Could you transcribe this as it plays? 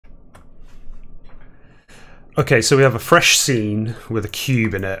Okay, so we have a fresh scene with a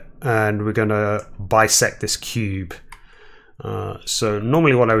cube in it, and we're going to bisect this cube. So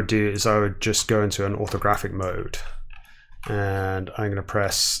normally what I would do is I would just go into an orthographic mode, and I'm going to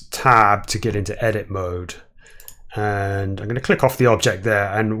press tab to get into edit mode, and I'm going to click off the object there.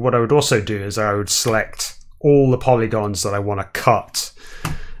 And what I would also do is I would select all the polygons that I want to cut,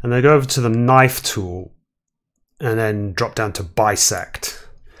 and then go over to the knife tool and then drop down to bisect.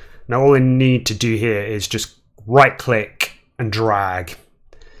 Now all I need to do here is just right click and drag.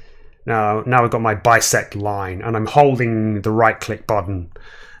 Now I've got my bisect line, and I'm holding the right click button,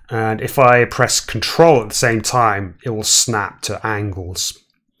 and if I press Control at the same time, it will snap to angles.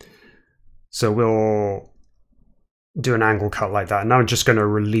 So we'll do an angle cut like that. Now I'm just going to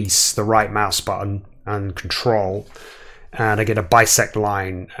release the right mouse button and Control, and I get a bisect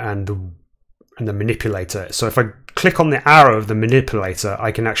line and the manipulator. So if I click on the arrow of the manipulator,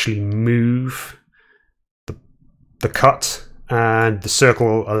 I can actually move the cut, and the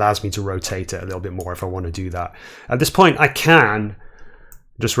circle allows me to rotate it a little bit more if I want to do that. At this point I can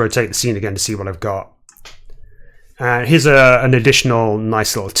just rotate the scene again to see what I've got. And here's an additional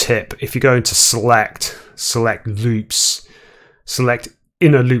nice little tip. If you go into select loops, select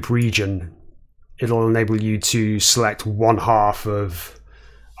inner loop region, it'll enable you to select one half of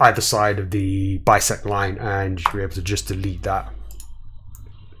either side of the bisect line, and you'll be able to just delete that.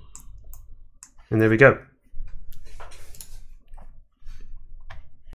 And there we go.